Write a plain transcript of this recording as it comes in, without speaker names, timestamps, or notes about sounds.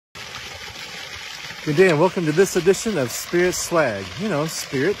Good day and welcome to this edition of Spirit Swag. You know,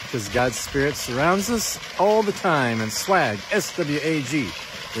 Spirit, because God's Spirit surrounds us all the time. And Swag, S-W-A-G,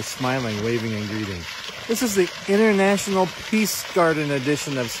 we're smiling, waving, and greeting. This is the International Peace Garden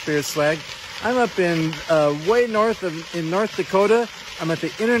edition of Spirit Swag. I'm up in way north in North Dakota. I'm at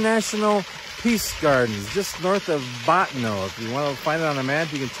the International Peace Gardens, just north of Bottineau. If you want to find it on a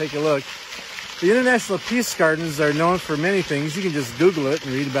map, you can take a look. The International Peace Gardens are known for many things. You can just Google it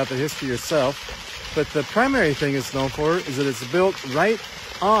and read about the history yourself. But the primary thing it's known for is that it's built right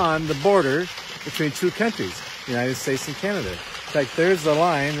on the border between two countries, the United States and Canada. In fact, there's the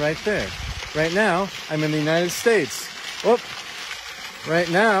line right there. Right now, I'm in the United States. Whoop.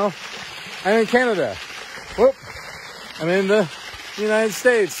 Right now, I'm in Canada. Whoop. I'm in the United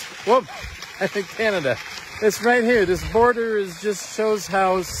States. Whoop. I'm in Canada. It's right here. This border just shows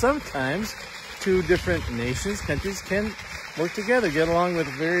how sometimes two different nations, countries can work together, get along with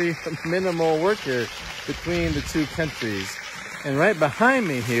very minimal work here between the two countries. And right behind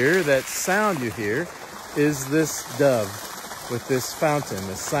me here, that sound you hear, is this dove with this fountain,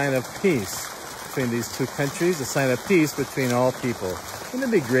 a sign of peace between these two countries, a sign of peace between all people. Wouldn't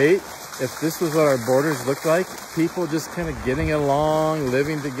it be great if this was what our borders looked like? People just kind of getting along,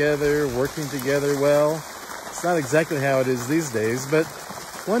 living together, working together well. It's not exactly how it is these days, but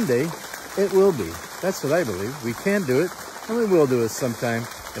one day it will be. That's what I believe. We can do it. And we will do it sometime,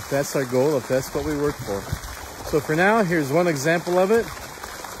 if that's our goal, if that's what we work for. So for now, here's one example of it.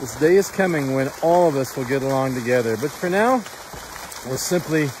 This day is coming when all of us will get along together. But for now, we'll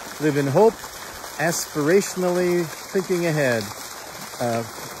simply live in hope, aspirationally thinking ahead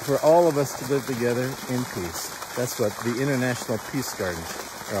for all of us to live together in peace. That's what the International Peace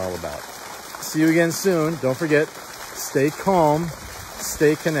Gardens are all about. See you again soon. Don't forget, stay calm,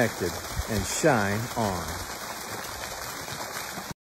 stay connected, and shine on.